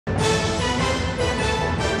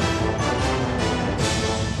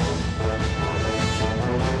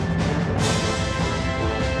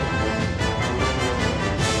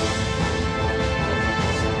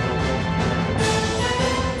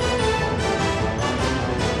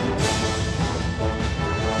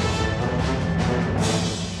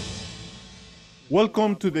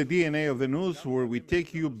Welcome to the DNA of the News, where we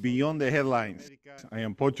take you beyond the headlines. I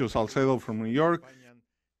am Pocho Salcedo from New York,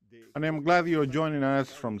 and I'm glad you're joining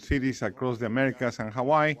us from cities across the Americas and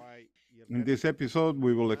Hawaii. In this episode,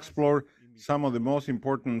 we will explore some of the most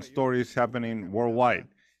important stories happening worldwide.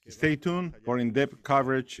 Stay tuned for in-depth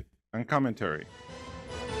coverage and commentary.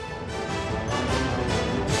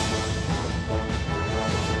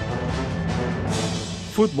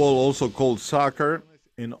 Football, also called soccer,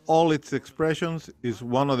 in all its expressions, is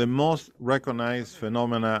one of the most recognized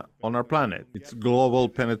phenomena on our planet. Its global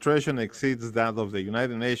penetration exceeds that of the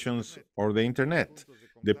United Nations or the Internet.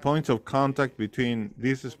 The points of contact between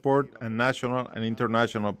this sport and national and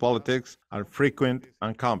international politics are frequent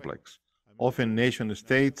and complex. Often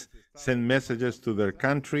nation-states send messages to their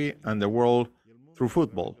country and the world through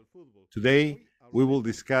football. Today, we will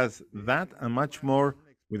discuss that and much more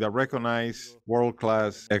with a recognized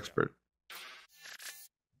world-class expert.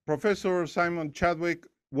 Professor Simon Chadwik,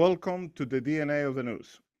 welcome to the DNA of the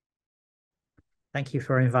News. Thank you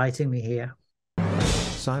for inviting me here.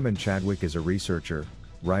 Simon Chadwik is a researcher,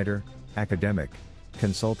 writer, academic,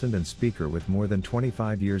 consultant and speaker with more than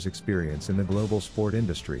 25 years' experience in the global sport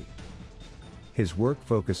industry. His work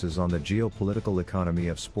focuses on the geopolitical economy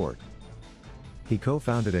of sport. He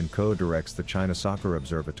co-founded and co-directs the China Soccer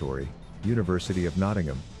Observatory, University of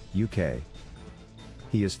Nottingham, UK.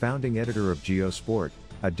 He is founding editor of GeoSport,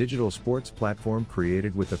 a digital sports platform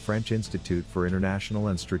created with the French Institute for International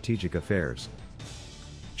and Strategic Affairs.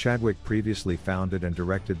 Chadwik previously founded and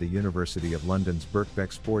directed the University of London's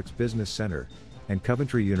Birkbeck Sports Business Centre, and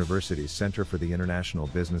Coventry University's Centre for the International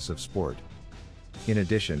Business of Sport. In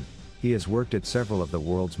addition, he has worked at several of the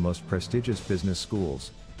world's most prestigious business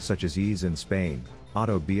schools, such as EASE in Spain,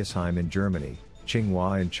 Otto Biesheim in Germany,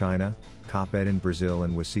 Tsinghua in China, COPED in Brazil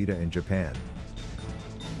and Waseda in Japan.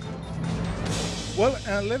 Well,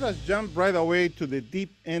 let us jump right away to the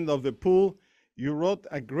deep end of the pool. You wrote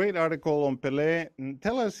a great article on Pelé.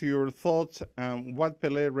 Tell us your thoughts on what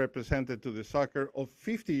Pelé represented to the soccer of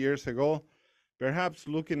 50 years ago. Perhaps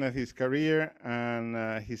looking at his career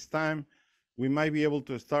and his time, we might be able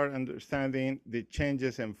to start understanding the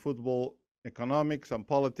changes in football economics and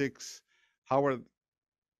politics. How are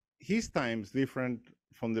his times different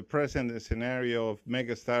from the present scenario of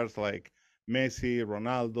megastars like Messi,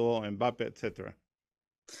 Ronaldo, Mbappe, etc.?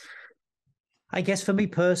 I guess for me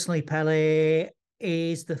personally, Pelé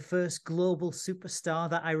is the first global superstar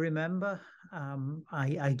that I remember.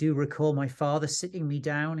 I do recall my father sitting me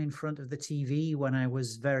down in front of the TV when I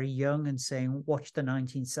was very young and saying, watch the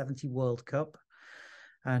 1970 World Cup.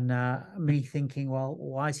 And me thinking, well,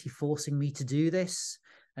 why is he forcing me to do this?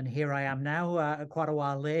 And here I am now, quite a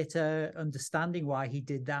while later, understanding why he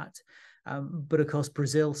did that. But of course,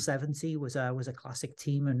 Brazil 70 was a classic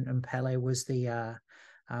team, and Pelé was the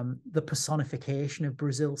personification of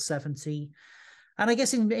Brazil 70. And I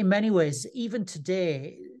guess in many ways, even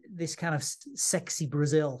today, this kind of sexy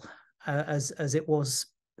Brazil, as it was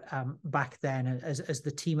back then, as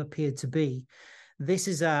the team appeared to be, this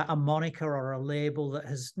is a moniker or a label that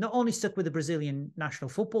has not only stuck with the Brazilian national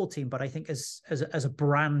football team, but I think as a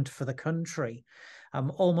brand for the country.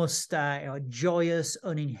 Almost joyous,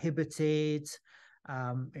 uninhibited,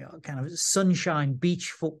 kind of sunshine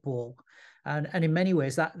beach football. And in many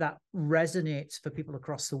ways, that resonates for people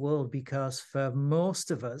across the world, because for most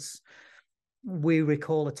of us, we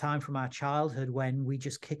recall a time from our childhood when we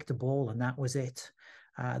just kicked a ball and that was it.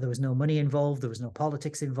 There was no money involved. There was no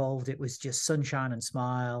politics involved. It was just sunshine and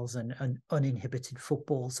smiles and uninhibited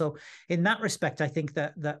football. So in that respect, I think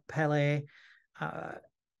that Pelé,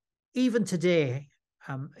 even today,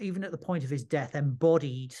 even at the point of his death,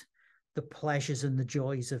 embodied the pleasures and the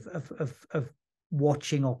joys of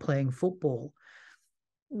watching or playing football.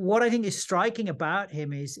 What I think is striking about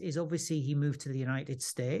him is obviously he moved to the United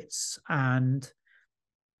States, and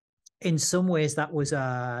in some ways that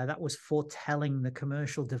was foretelling the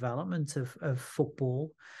commercial development of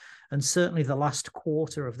football, and certainly the last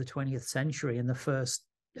quarter of the 20th century and the first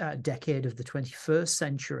decade of the 21st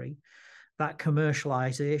century. That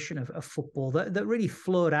commercialization of football that really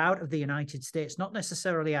flowed out of the United States, not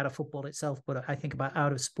necessarily out of football itself, but I think about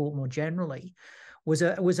out of sport more generally, was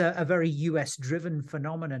a very US-driven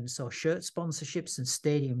phenomenon. So shirt sponsorships and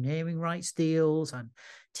stadium naming rights deals and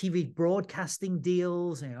TV broadcasting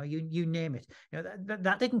deals, you name it.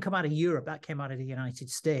 That didn't come out of Europe. That came out of the United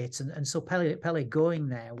States, and so Pelé going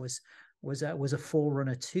there was a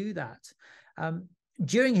forerunner to that.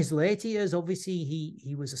 During his later years, obviously,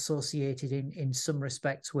 he was associated in some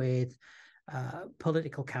respects with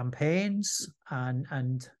political campaigns,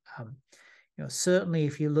 and certainly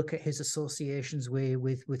if you look at his associations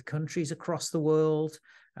with countries across the world,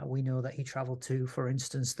 We know that he traveled to, for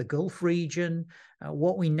instance, the Gulf region.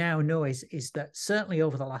 What we now know is that certainly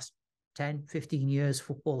over the last 10, 15 years,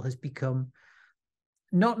 football has become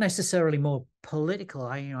not necessarily more political.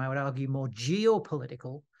 I would argue more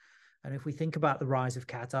geopolitical. And if we think about the rise of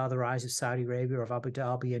Qatar, the rise of Saudi Arabia, of Abu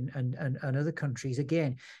Dhabi, and other countries,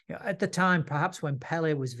 again, at the time, perhaps when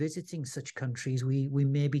Pele was visiting such countries, we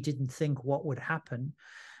maybe didn't think what would happen.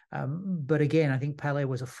 But again, I think Pele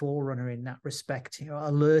was a forerunner in that respect,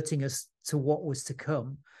 alerting us to what was to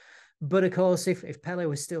come. But of course, if Pele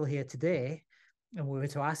was still here today, and we were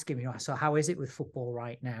to ask him, so how is it with football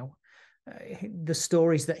right now? The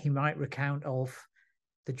stories that he might recount of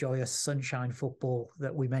the joyous sunshine football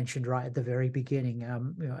that we mentioned right at the very beginning,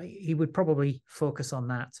 he would probably focus on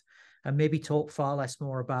that and maybe talk far less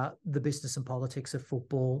more about the business and politics of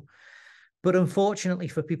football. But unfortunately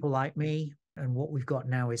for people like me, and what we've got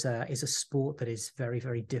now is a sport that is very,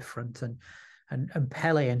 very different. And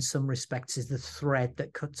Pele, in some respects, is the thread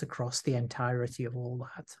that cuts across the entirety of all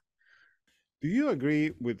that. Do you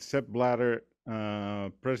agree with Sepp Blatter,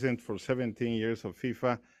 president for 17 years of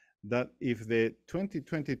FIFA, that if the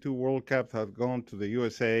 2022 World Cup had gone to the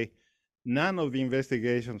USA, none of the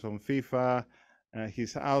investigations on FIFA,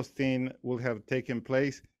 his ousting, would have taken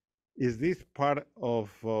place? Is this part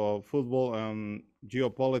of football and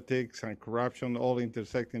geopolitics and corruption all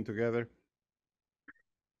intersecting together?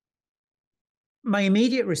 My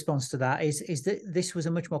immediate response to that is that this was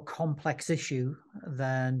a much more complex issue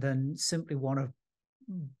than simply one of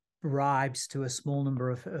bribes to a small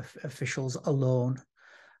number of officials alone.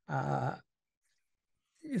 FIFA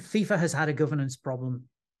has had a governance problem,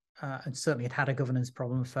 and certainly it had a governance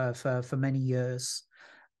problem for many years.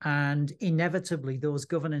 And inevitably, those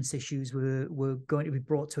governance issues were going to be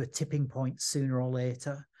brought to a tipping point sooner or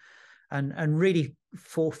later. And really,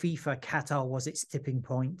 for FIFA, Qatar was its tipping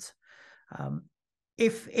point.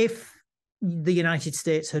 If the United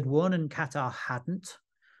States had won and Qatar hadn't,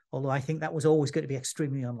 although I think that was always going to be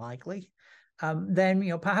extremely unlikely,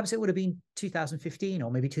 then perhaps it would have been 2015 or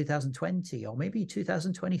maybe 2020 or maybe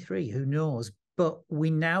 2023, who knows? But we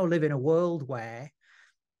now live in a world where,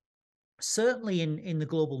 certainly in the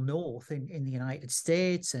global north, in the United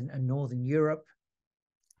States and Northern Europe,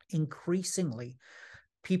 increasingly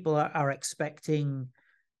people are expecting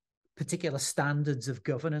particular standards of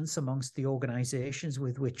governance amongst the organizations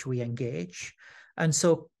with which we engage. And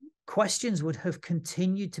so questions would have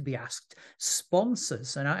continued to be asked.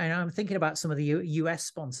 Sponsors, and I'm thinking about some of the US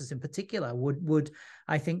sponsors in particular, would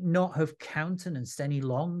I think not have countenanced any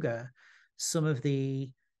longer some of the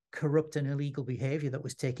corrupt and illegal behavior that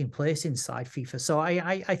was taking place inside FIFA. So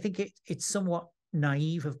I think it's somewhat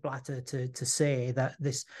naive of Blatter to say that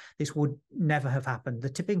this would never have happened. The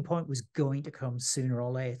tipping point was going to come sooner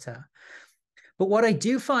or later. But what I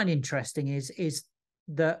do find interesting is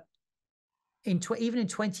that even in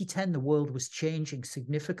 2010, the world was changing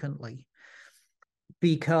significantly,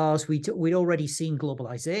 because we'd already seen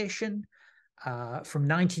globalization. From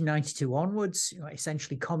 1992 onwards,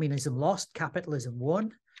 essentially communism lost, capitalism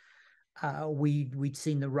won. We'd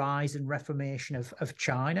seen the rise and reformation of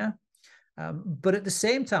China. But at the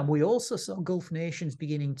same time, we also saw Gulf nations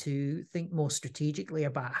beginning to think more strategically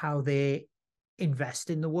about how they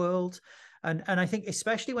invest in the world. And I think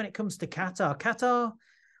especially when it comes to Qatar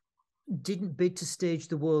didn't bid to stage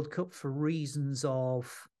the World Cup for reasons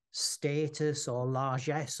of status or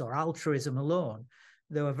largesse or altruism alone.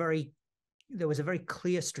 There was a very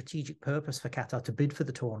clear strategic purpose for Qatar to bid for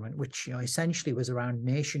the tournament, which essentially was around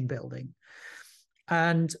nation building.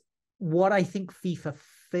 And what I think FIFA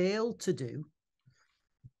failed to do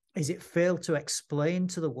is it failed to explain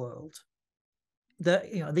to the world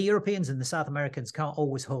that the Europeans and the South Americans can't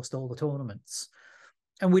always host all the tournaments.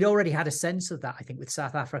 And we'd already had a sense of that, I think, with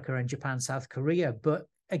South Africa and Japan, South Korea. But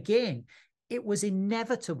again, it was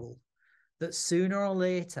inevitable that sooner or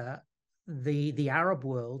later, the Arab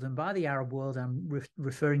world, and by the Arab world, I'm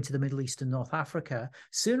referring to the Middle East and North Africa,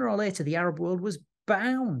 sooner or later, the Arab world was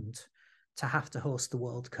bound to have to host the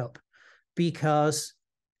World Cup, because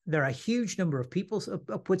there are a huge number of people,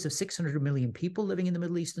 upwards of 600 million people living in the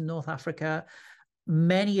Middle East and North Africa.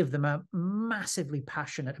 Many of them are massively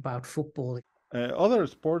passionate about football. Other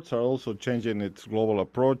sports are also changing its global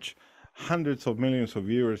approach. Hundreds of millions of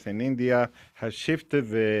viewers in India has shifted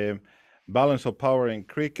the balance of power in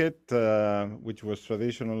cricket, which was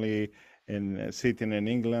traditionally sitting in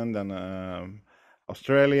England and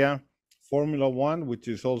Australia. Formula One, which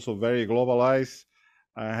is also very globalized,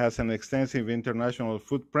 has an extensive international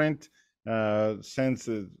footprint, sends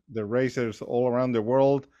the racers all around the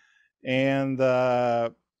world. And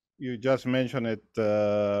you just mentioned it,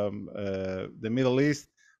 the Middle East.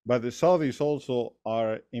 But the Saudis also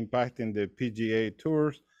are impacting the PGA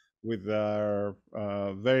tours with their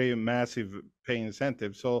very massive pay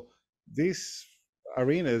incentives. So this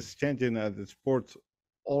arena is changing the sports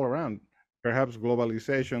all around. Perhaps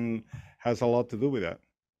globalization has a lot to do with that.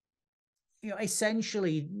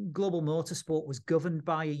 Essentially, global motorsport was governed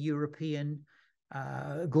by a European.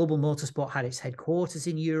 Global motorsport had its headquarters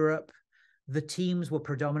in Europe. The teams were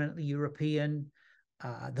predominantly European.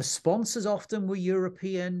 The sponsors often were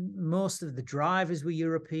European. Most of the drivers were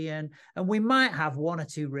European. And we might have one or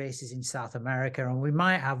two races in South America, and we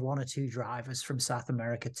might have one or two drivers from South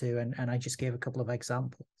America too. And I just gave a couple of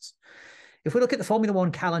examples. If we look at the Formula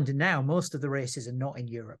One calendar now, most of the races are not in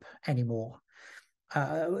Europe anymore.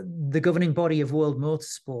 The governing body of world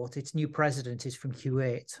motorsport, its new president is from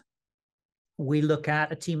Kuwait. We look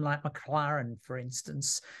at a team like McLaren, for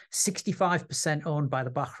instance, 65% owned by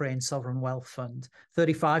the Bahrain Sovereign Wealth Fund,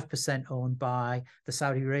 35% owned by the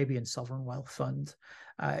Saudi Arabian Sovereign Wealth Fund.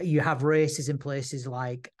 You have races in places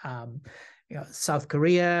like South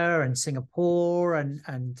Korea and Singapore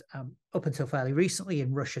and up until fairly recently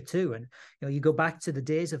in Russia too. And you go back to the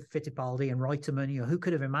days of Fittipaldi and Reutemann. Who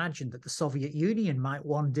could have imagined that the Soviet Union might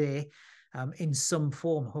one day, in some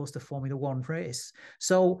form, host a Formula One race?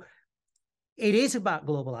 So it is about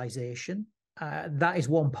globalization. That is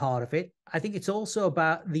one part of it. I think it's also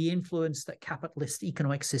about the influence that capitalist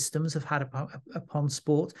economic systems have had upon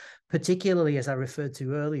sport, particularly, as I referred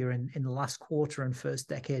to earlier, in the last quarter and first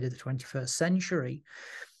decade of the 21st century.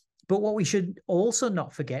 But what we should also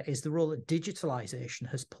not forget is the role that digitalization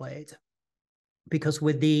has played. Because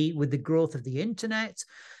with the growth of the internet,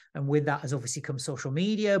 and with that has obviously come social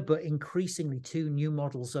media, but increasingly too new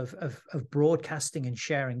models of broadcasting and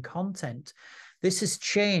sharing content. This has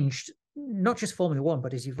changed not just Formula One,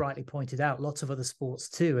 but as you've rightly pointed out, lots of other sports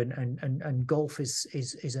too. And golf is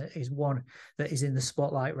one that is in the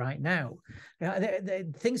spotlight right now.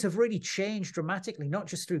 Things have really changed dramatically, not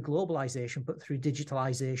just through globalization, but through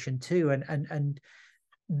digitalization too. And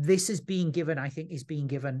this is being given, I think,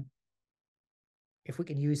 if we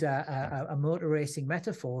can use a motor racing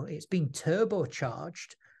metaphor, it's being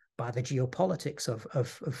turbocharged by the geopolitics of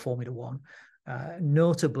Formula One.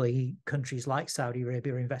 Notably, countries like Saudi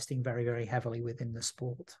Arabia are investing very, very heavily within the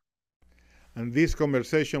sport. And this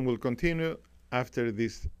conversation will continue after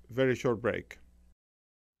this very short break.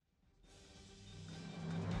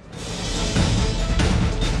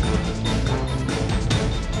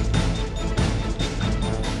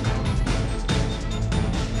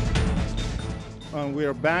 And we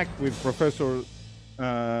are back with Professor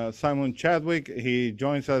Simon Chadwik. He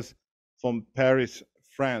joins us from Paris,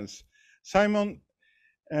 France. Simon,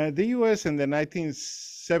 the U.S. in the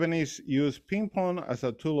 1970s used ping pong as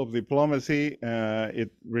a tool of diplomacy.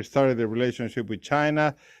 It restarted the relationship with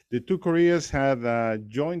China. The two Koreas had a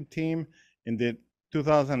joint team in the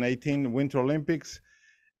 2018 Winter Olympics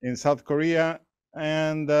in South Korea.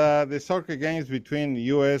 And the soccer games between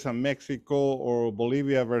U.S. and Mexico, or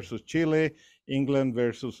Bolivia versus Chile, England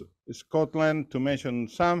versus Scotland, to mention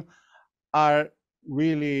some, are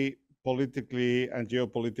really politically and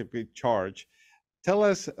geopolitically charged. Tell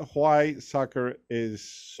us why soccer is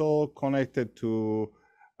so connected to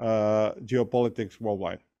geopolitics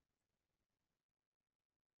worldwide.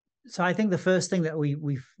 So I think the first thing that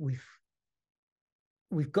we've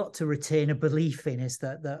got to retain a belief in is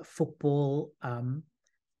that football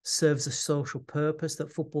serves a social purpose,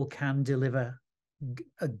 that football can deliver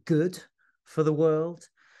a good for the world.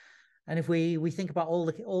 And if we think about all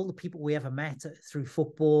the people we ever met through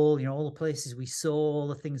football, all the places we saw, all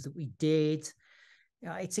the things that we did,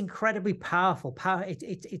 it's incredibly powerful.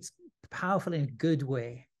 It's powerful in a good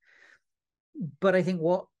way. But I think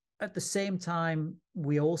what at the same time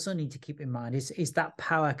we also need to keep in mind is that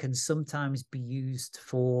power can sometimes be used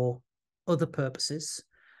for other purposes,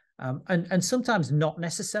 and sometimes not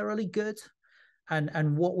necessarily good.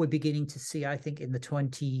 And what we're beginning to see, I think, in the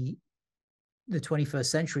 21st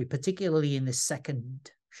century, particularly in the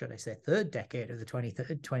third decade of the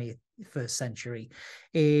 21st century,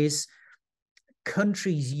 is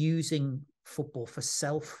countries using football for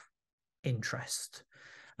self-interest.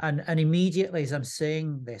 And immediately as I'm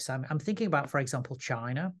saying this, I'm thinking about, for example,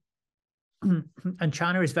 China. And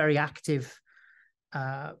China is very active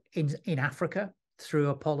in Africa through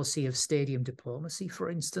a policy of stadium diplomacy, for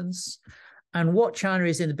instance. And what China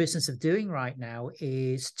is in the business of doing right now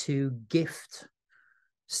is to gift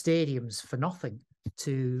stadiums for nothing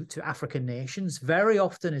to African nations, very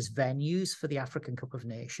often as venues for the African Cup of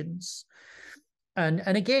Nations. And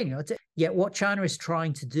again, yet what China is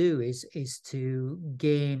trying to do is to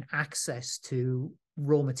gain access to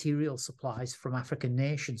raw material supplies from African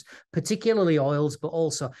nations, particularly oils, but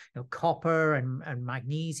also copper and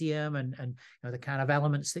magnesium and the kind of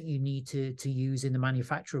elements that you need to use in the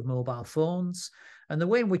manufacture of mobile phones. And the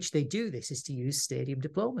way in which they do this is to use stadium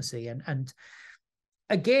diplomacy. And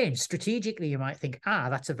again, strategically, you might think,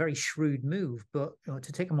 that's a very shrewd move. But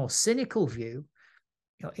to take a more cynical view,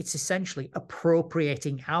 it's essentially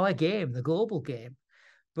appropriating our game, the global game.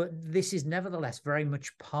 But this is nevertheless very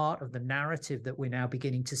much part of the narrative that we're now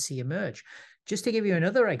beginning to see emerge. Just to give you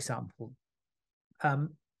another example,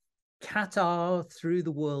 Qatar, through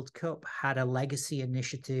the World Cup, had a legacy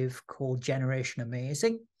initiative called Generation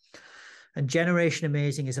Amazing. And Generation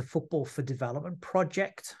Amazing is a football for development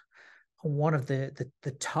project. One of the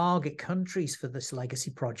target countries for this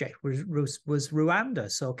legacy project was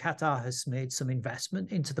Rwanda. So Qatar has made some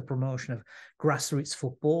investment into the promotion of grassroots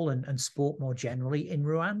football and sport more generally in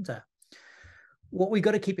Rwanda. What we've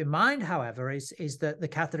got to keep in mind, however, is that the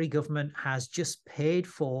Qatari government has just paid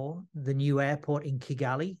for the new airport in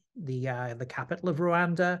Kigali, the capital of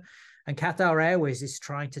Rwanda, and Qatar Airways is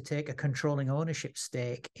trying to take a controlling ownership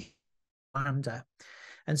stake in Rwanda.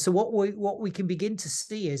 And so what we can begin to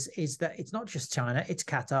see is that it's not just China, it's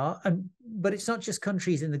Qatar, but it's not just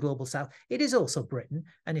countries in the global south. It is also Britain,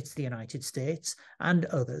 and it's the United States and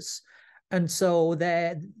others. And so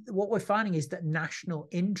what we're finding is that national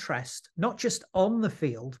interest, not just on the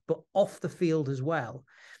field, but off the field as well,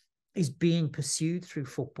 is being pursued through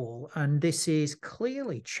football. And this is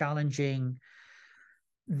clearly challenging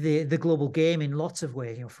the global game in lots of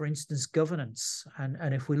ways. For instance, governance.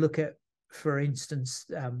 And if we look at, for instance,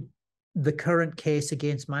 the current case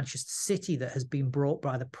against Manchester City that has been brought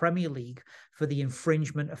by the Premier League for the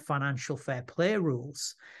infringement of financial fair play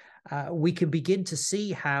rules, we can begin to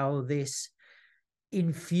see how this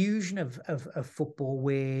infusion of football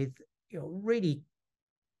with really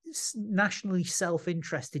nationally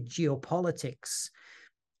self-interested geopolitics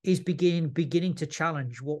is beginning to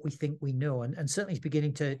challenge what we think we know, and certainly is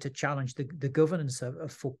beginning to challenge the governance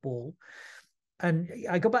of football. And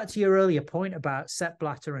I go back to your earlier point about Sepp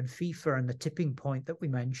Blatter and FIFA and the tipping point that we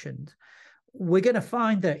mentioned. We're going to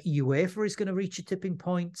find that UEFA is going to reach a tipping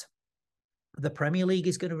point. The Premier League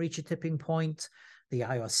is going to reach a tipping point. The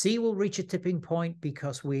IOC will reach a tipping point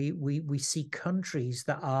because we see countries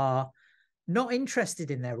that are not interested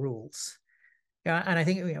in their rules. And I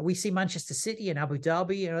think we see Manchester City and Abu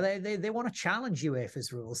Dhabi, they want to challenge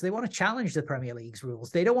UEFA's rules. They want to challenge the Premier League's rules.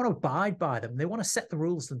 They don't want to abide by them. They want to set the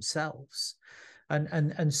rules themselves.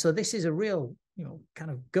 And so this is a real,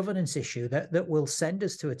 kind of governance issue that will send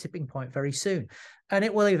us to a tipping point very soon. And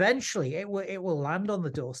it will eventually, it will land on the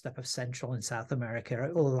doorstep of Central and South America.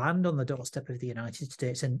 It will land on the doorstep of the United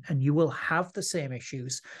States. And you will have the same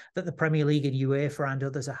issues that the Premier League and UEFA and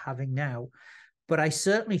others are having now. But I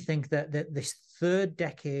certainly think that this third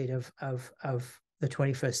decade of the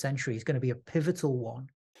 21st century is going to be a pivotal one.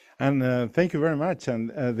 And thank you very much. And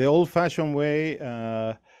the old-fashioned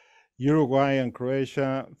way, Uruguay and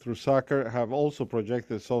Croatia, through soccer, have also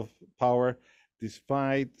projected soft power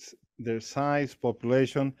despite their size,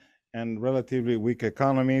 population, and relatively weak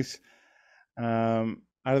economies. Are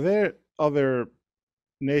there other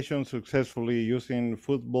nations successfully using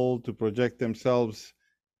football to project themselves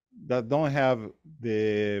that don't have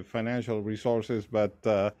the financial resources? But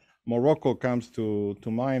Morocco comes to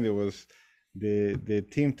mind. It was the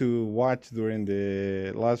team to watch during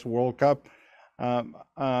the last World Cup.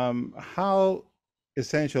 How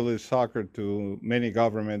essential is soccer to many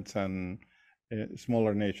governments and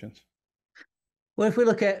smaller nations? Well, if we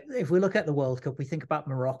look at the World Cup, we think about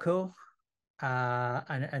Morocco,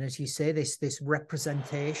 and as you say, this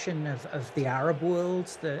representation of the Arab world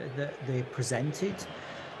that they presented,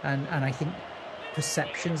 and I think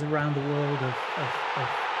perceptions around the world of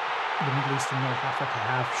the Middle East and North Africa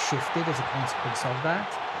have shifted as a consequence of that.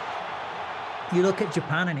 You look at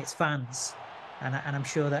Japan and its fans. And I'm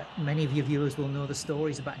sure that many of your viewers will know the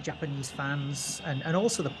stories about Japanese fans and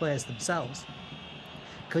also the players themselves,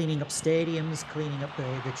 cleaning up stadiums, cleaning up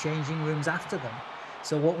the changing rooms after them.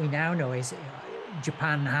 So what we now know is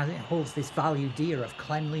Japan holds this value dear of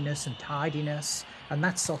cleanliness and tidiness, and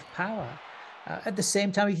that's soft power. At the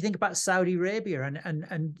same time, if you think about Saudi Arabia,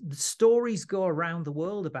 and the stories go around the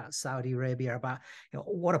world about Saudi Arabia, about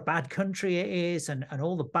what a bad country it is, and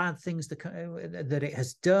all the bad things that it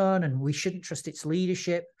has done, and we shouldn't trust its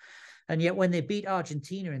leadership. And yet when they beat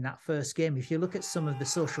Argentina in that first game, if you look at some of the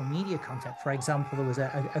social media content, for example, there was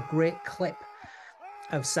a great clip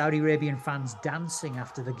of Saudi Arabian fans dancing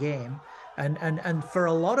after the game. And for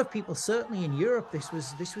a lot of people, certainly in Europe, this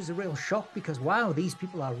was a real shock because wow, these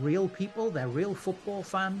people are real people. They're real football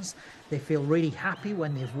fans. They feel really happy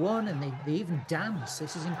when they've won, and they even dance.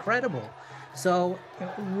 This is incredible. So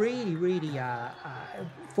really, really,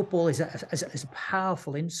 football is a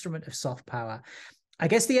powerful instrument of soft power. I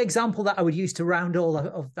guess the example that I would use to round all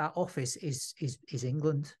of that office is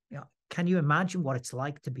England. Can you imagine what it's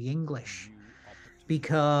like to be English?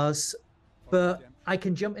 But I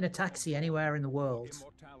can jump in a taxi anywhere in the world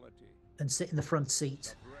and sit in the front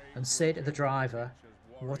seat and say to the driver,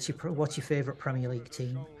 what's your favorite Premier League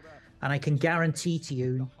team? And I can guarantee to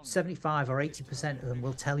you 75 or 80% of them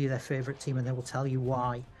will tell you their favorite team, and they will tell you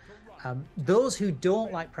why. Those who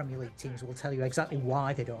don't like Premier League teams will tell you exactly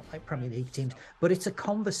why they don't like Premier League teams, but it's a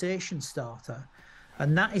conversation starter.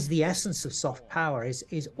 And that is the essence of soft power,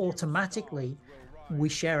 is automatically we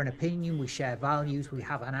share an opinion, we share values, we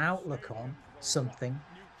have an outlook on something,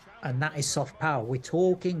 and that is soft power. We're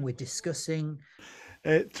talking, we're discussing.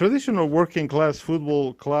 Traditional working class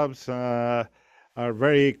football clubs are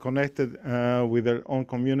very connected with their own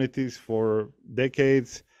communities for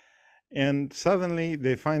decades, and suddenly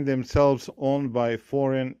they find themselves owned by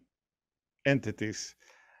foreign entities.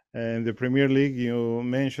 In the Premier League, you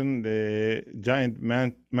mentioned the giant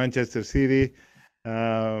Manchester City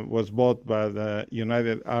was bought by the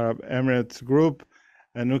United Arab Emirates Group.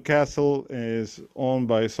 Newcastle is owned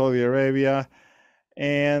by Saudi Arabia,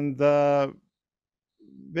 and there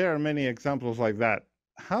are many examples like that.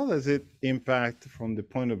 How does it impact from the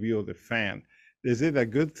point of view of the fan? Is it a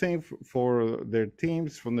good thing for their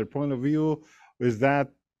teams from their point of view? Or is that,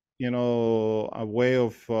 a way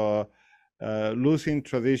of losing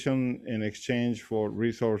tradition in exchange for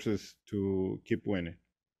resources to keep winning?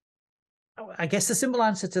 I guess the simple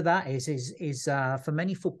answer to that is for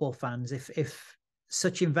many football fans, if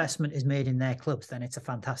such investment is made in their clubs, then it's a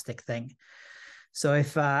fantastic thing. So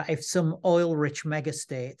if some oil-rich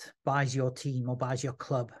megastate buys your team or buys your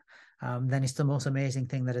club, then it's the most amazing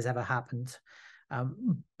thing that has ever happened.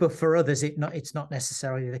 But for others, it's not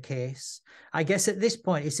necessarily the case. I guess at this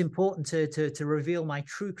point, it's important to reveal my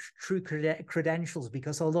true credentials,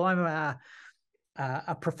 because although I'm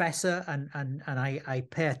a professor and I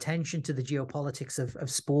pay attention to the geopolitics of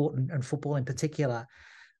sport and football in particular,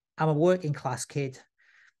 I'm a working class kid.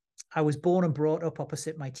 I was born and brought up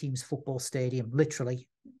opposite my team's football stadium, literally.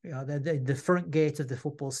 The front gate of the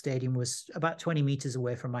football stadium was about 20 meters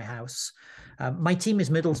away from my house. My team is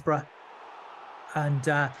Middlesbrough. And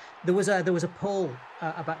there was a poll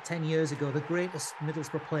about 10 years ago, the greatest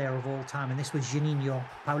Middlesbrough player of all time, and this was Juninho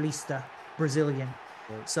Paulista, Brazilian.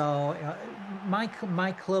 Right. So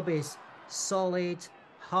my club is solid,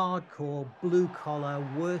 hardcore, blue collar,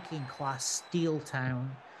 working class, steel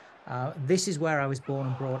town. This is where I was born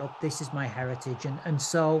and brought up. This is my heritage, and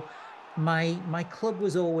so my club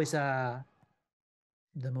was always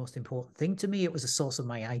the most important thing to me. It was a source of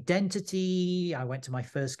my identity. I went to my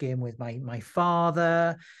first game with my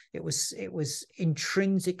father. It was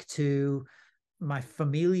intrinsic to my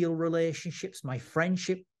familial relationships, my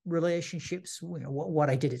friendship relationships, what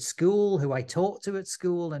I did at school, who I talked to at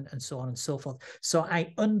school, and so on and so forth. So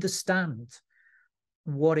I understand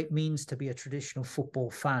what it means to be a traditional football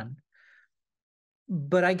fan.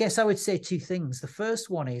 But I guess I would say two things. The first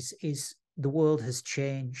one is the world has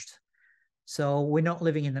changed. So we're not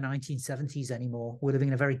living in the 1970s anymore. We're living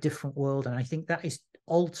in a very different world. And I think that is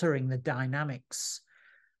altering the dynamics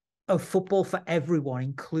of football for everyone,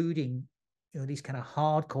 including these kind of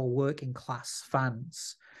hardcore working class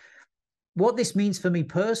fans. What this means for me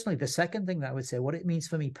personally, the second thing that I would say, what it means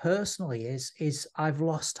for me personally is I've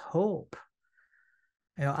lost hope.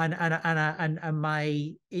 And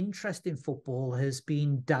my interest in football has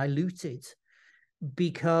been diluted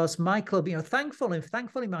because my club,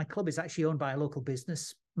 thankfully, my club is actually owned by a local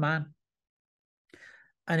businessman,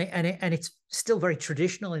 and it's still very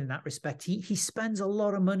traditional in that respect. He spends a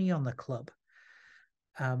lot of money on the club.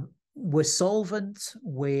 We're solvent.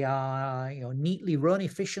 We are neatly run,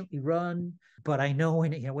 efficiently run. But I know we're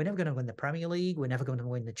never going to win the Premier League. We're never going to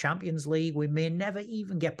win the Champions League. We may never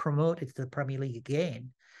even get promoted to the Premier League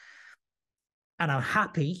again. And I'm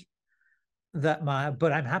happy that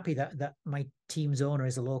my team's owner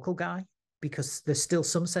is a local guy, because there's still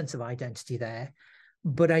some sense of identity there.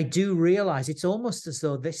 But I do realize it's almost as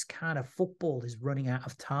though this kind of football is running out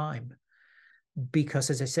of time, because,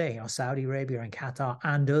 as I say, Saudi Arabia and Qatar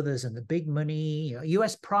and others, and the big money,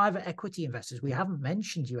 US private equity investors. We haven't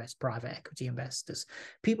mentioned US private equity investors.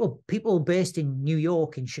 People based in New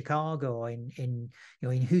York, in Chicago, in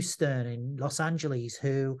Houston, in Los Angeles,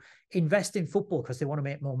 who invest in football because they want to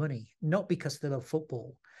make more money, not because they love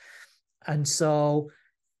football. And so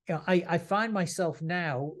I find myself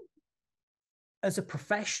now, as a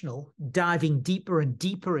professional, diving deeper and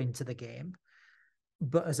deeper into the game,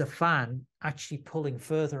 but as a fan, actually pulling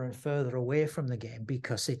further and further away from the game,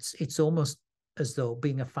 because it's almost as though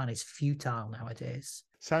being a fan is futile nowadays.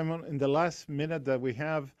 Simon, in the last minute that we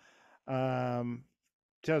have,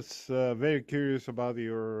 just very curious about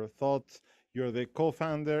your thoughts. You're the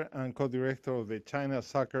co-founder and co-director of the China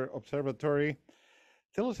Soccer Observatory.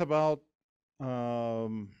 Tell us about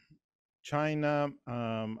China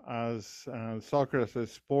as soccer as a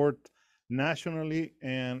sport nationally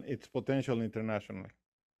and its potential internationally.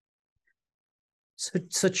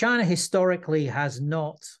 So China historically has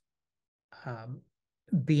not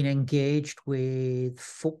been engaged with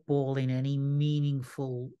football in any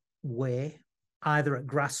meaningful way, either at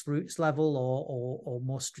grassroots level or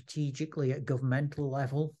more strategically at governmental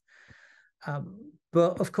level.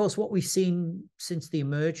 But of course, what we've seen since the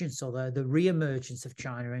emergence or the re-emergence of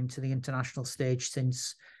China into the international stage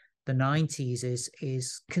since the 90s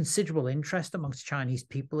is considerable interest amongst Chinese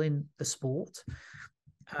people in the sport.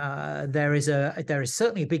 There is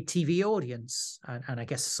certainly a big TV audience and I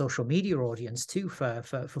guess a social media audience too for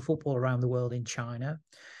football around the world in China.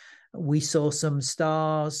 We saw some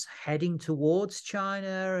stars heading towards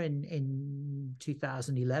China in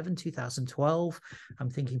 2011, 2012. I'm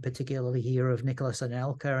thinking particularly here of Nicolas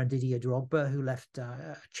Anelka and Didier Drogba, who left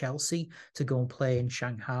Chelsea to go and play in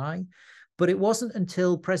Shanghai. But it wasn't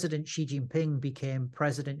until President Xi Jinping became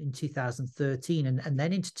president in 2013 and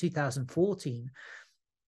then into 2014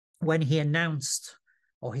 when he announced,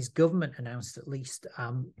 or his government announced at least,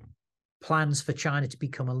 plans for China to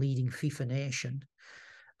become a leading FIFA nation.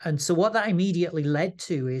 And so what that immediately led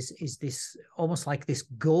to is this almost like this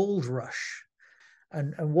gold rush.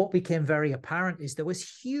 And what became very apparent is there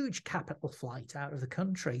was huge capital flight out of the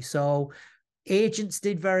country. So agents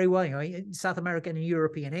did very well. South American and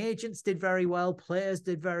European agents did very well. Players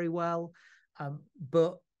did very well.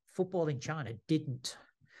 But football in China didn't.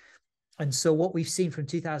 And so what we've seen from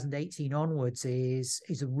 2018 onwards is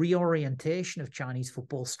a reorientation of Chinese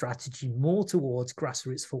football strategy more towards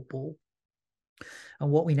grassroots football. And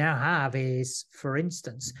what we now have is, for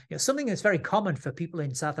instance, something that's very common for people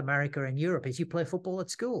in South America and Europe is you play football at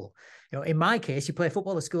school. In my case, you play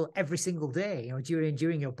football at school every single day,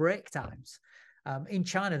 during your break times. In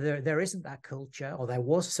China, there isn't that culture, or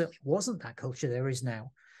certainly wasn't that culture. There is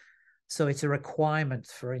now. So it's a requirement,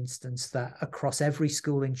 for instance, that across every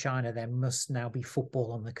school in China, there must now be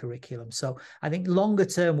football on the curriculum. So I think longer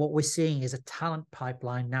term, what we're seeing is a talent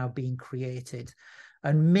pipeline now being created.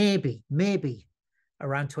 And maybe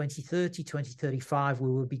around 2030, 2035,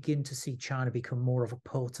 we will begin to see China become more of a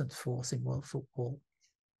potent force in world football.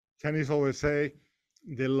 Chinese always say,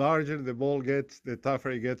 the larger the ball gets, the tougher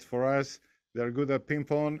it gets for us. They're good at ping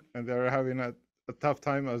pong, and they're having a tough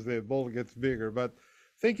time as the ball gets bigger. But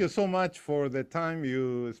thank you so much for the time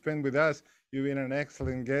you spent with us. You've been an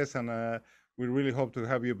excellent guest, and we really hope to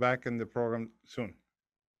have you back in the program soon.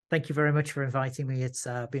 Thank you very much for inviting me. It's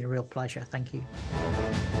been a real pleasure. Thank you.